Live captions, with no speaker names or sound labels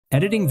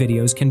Editing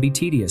videos can be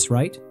tedious,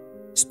 right?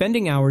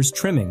 Spending hours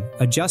trimming,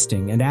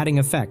 adjusting, and adding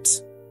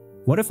effects.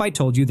 What if I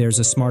told you there's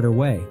a smarter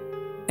way?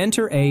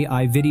 Enter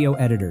AI video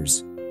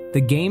editors, the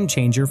game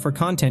changer for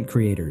content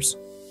creators.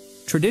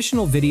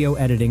 Traditional video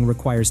editing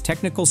requires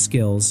technical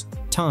skills,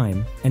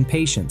 time, and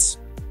patience.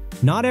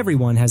 Not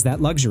everyone has that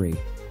luxury,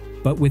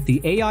 but with the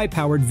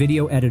AI-powered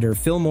video editor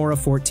Filmora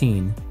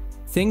 14,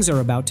 things are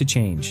about to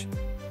change.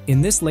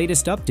 In this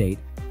latest update,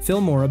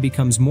 Filmora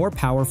becomes more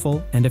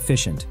powerful and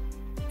efficient.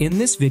 In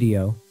this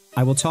video,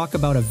 I will talk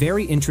about a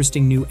very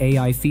interesting new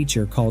AI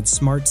feature called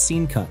Smart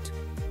Scene Cut.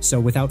 So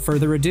without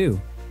further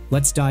ado,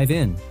 let's dive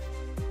in.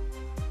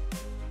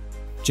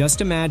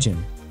 Just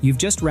imagine, you've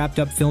just wrapped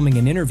up filming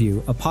an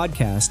interview, a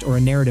podcast, or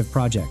a narrative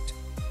project.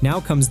 Now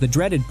comes the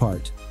dreaded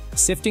part,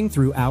 sifting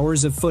through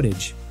hours of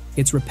footage.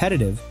 It's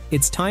repetitive,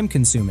 it's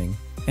time-consuming,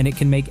 and it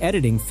can make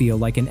editing feel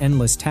like an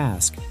endless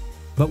task.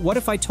 But what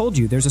if I told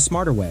you there's a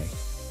smarter way?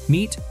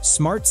 Meet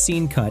Smart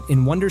Scene Cut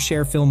in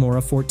Wondershare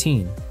Filmora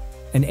 14.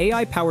 An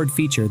AI-powered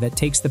feature that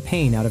takes the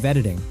pain out of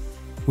editing.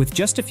 With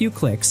just a few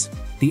clicks,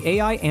 the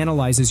AI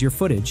analyzes your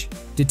footage,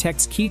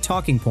 detects key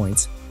talking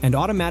points, and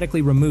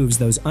automatically removes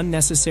those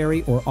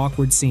unnecessary or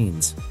awkward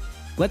scenes.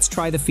 Let's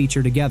try the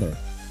feature together.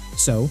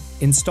 So,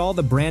 install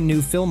the brand new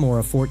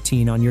Filmora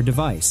 14 on your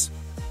device.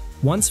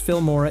 Once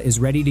Filmora is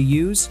ready to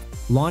use,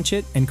 launch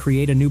it and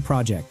create a new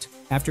project.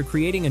 After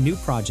creating a new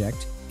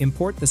project,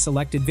 import the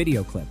selected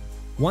video clip.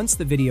 Once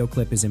the video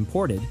clip is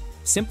imported,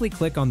 simply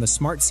click on the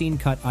Smart Scene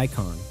Cut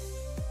icon,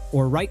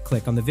 or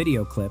right-click on the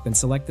video clip and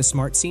select the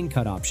Smart Scene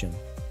Cut option.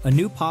 A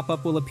new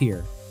pop-up will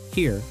appear.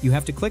 Here, you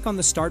have to click on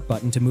the Start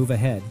button to move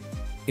ahead.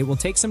 It will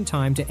take some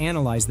time to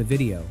analyze the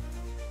video.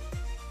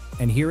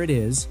 And here it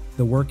is,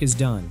 the work is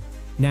done.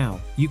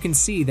 Now, you can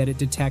see that it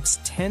detects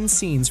 10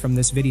 scenes from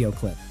this video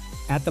clip.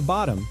 At the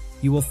bottom,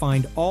 you will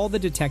find all the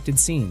detected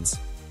scenes.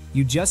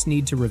 You just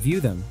need to review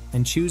them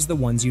and choose the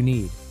ones you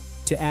need.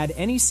 To add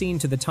any scene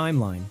to the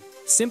timeline,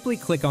 simply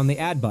click on the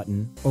Add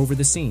button over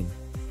the scene.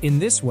 In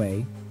this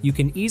way, you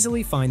can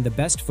easily find the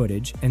best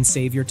footage and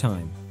save your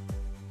time.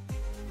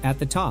 At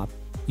the top,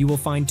 you will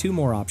find two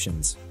more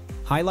options: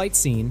 Highlight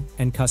Scene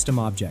and Custom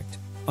Object.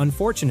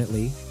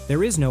 Unfortunately,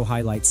 there is no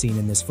highlight scene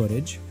in this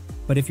footage,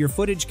 but if your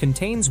footage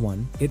contains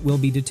one, it will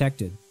be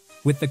detected.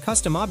 With the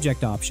Custom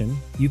Object option,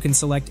 you can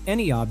select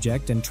any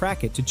object and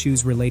track it to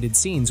choose related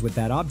scenes with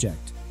that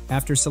object.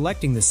 After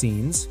selecting the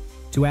scenes,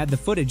 to add the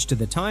footage to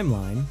the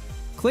timeline,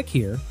 click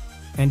here,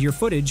 and your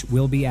footage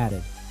will be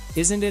added.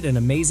 Isn't it an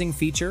amazing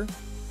feature?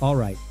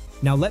 Alright,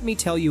 now let me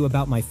tell you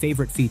about my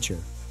favorite feature,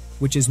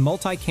 which is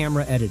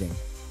multi-camera editing.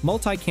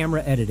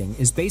 Multi-camera editing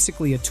is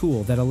basically a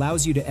tool that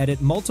allows you to edit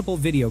multiple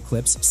video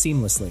clips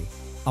seamlessly.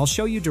 I'll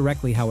show you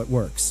directly how it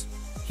works.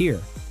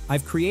 Here,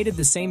 I've created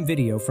the same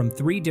video from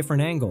 3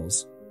 different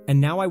angles, and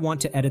now I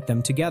want to edit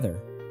them together.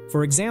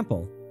 For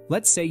example,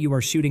 let's say you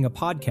are shooting a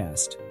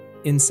podcast.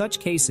 In such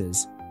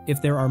cases,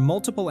 if there are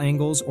multiple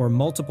angles or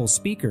multiple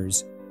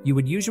speakers, you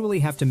would usually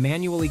have to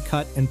manually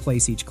cut and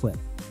place each clip.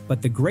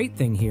 But the great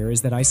thing here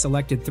is that I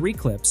selected 3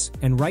 clips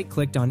and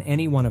right-clicked on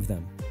any one of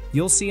them.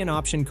 You'll see an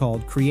option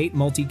called Create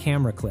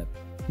Multi-Camera Clip.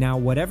 Now,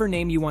 whatever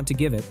name you want to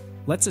give it,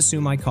 let's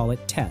assume I call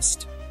it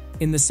Test.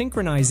 In the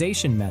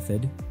synchronization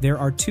method, there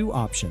are 2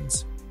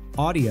 options: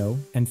 Audio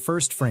and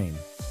First Frame.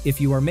 If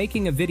you are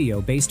making a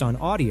video based on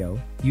audio,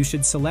 you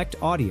should select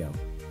Audio.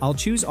 I'll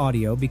choose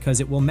Audio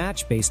because it will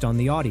match based on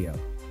the audio.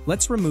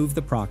 Let's remove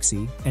the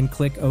proxy and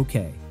click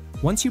OK.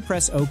 Once you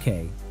press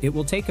OK, it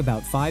will take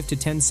about 5 to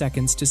 10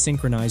 seconds to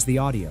synchronize the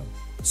audio.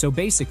 So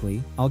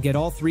basically, I'll get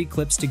all 3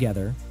 clips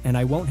together, and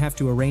I won't have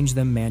to arrange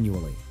them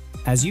manually.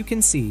 As you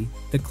can see,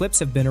 the clips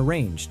have been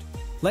arranged.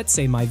 Let's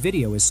say my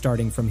video is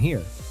starting from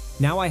here.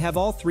 Now I have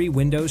all 3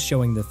 windows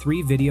showing the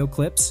 3 video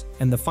clips,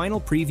 and the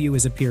final preview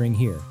is appearing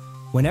here.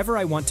 Whenever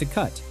I want to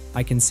cut,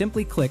 I can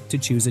simply click to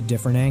choose a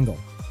different angle.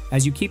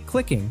 As you keep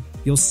clicking,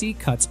 you'll see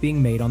cuts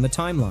being made on the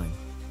timeline.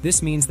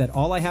 This means that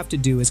all I have to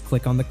do is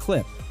click on the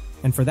clip,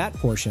 and for that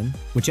portion,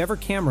 whichever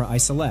camera I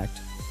select,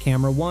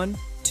 camera 1,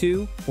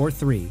 2, or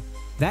 3,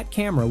 that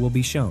camera will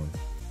be shown.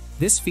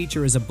 This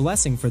feature is a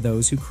blessing for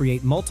those who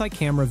create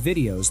multi-camera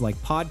videos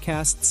like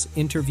podcasts,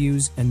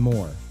 interviews, and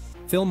more.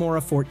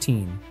 Filmora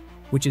 14,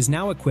 which is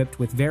now equipped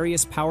with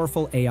various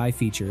powerful AI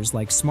features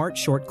like Smart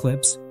Short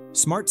Clips,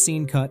 Smart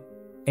Scene Cut,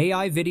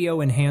 AI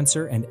Video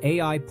Enhancer, and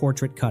AI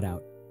Portrait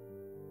Cutout.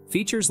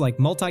 Features like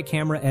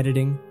multi-camera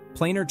editing,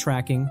 planar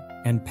tracking,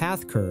 and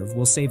path curve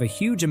will save a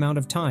huge amount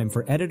of time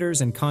for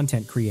editors and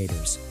content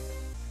creators.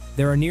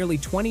 There are nearly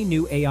 20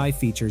 new AI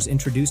features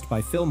introduced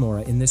by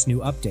Filmora in this new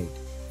update,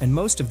 and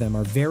most of them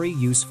are very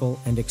useful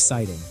and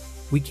exciting.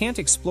 We can't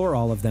explore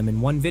all of them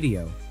in one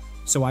video,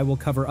 so I will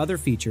cover other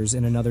features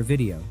in another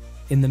video.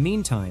 In the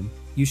meantime,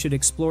 you should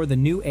explore the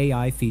new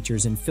AI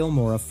features in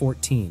Filmora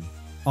 14.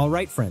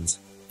 Alright friends,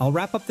 I'll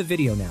wrap up the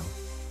video now.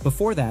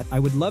 Before that, I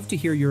would love to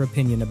hear your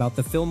opinion about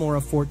the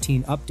Filmora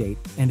 14 update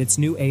and its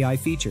new AI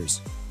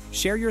features.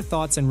 Share your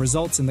thoughts and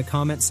results in the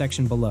comment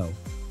section below.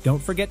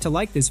 Don't forget to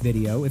like this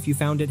video if you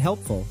found it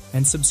helpful,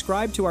 and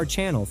subscribe to our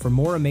channel for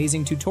more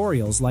amazing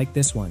tutorials like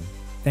this one.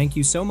 Thank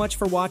you so much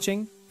for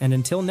watching, and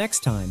until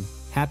next time,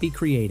 happy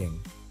creating.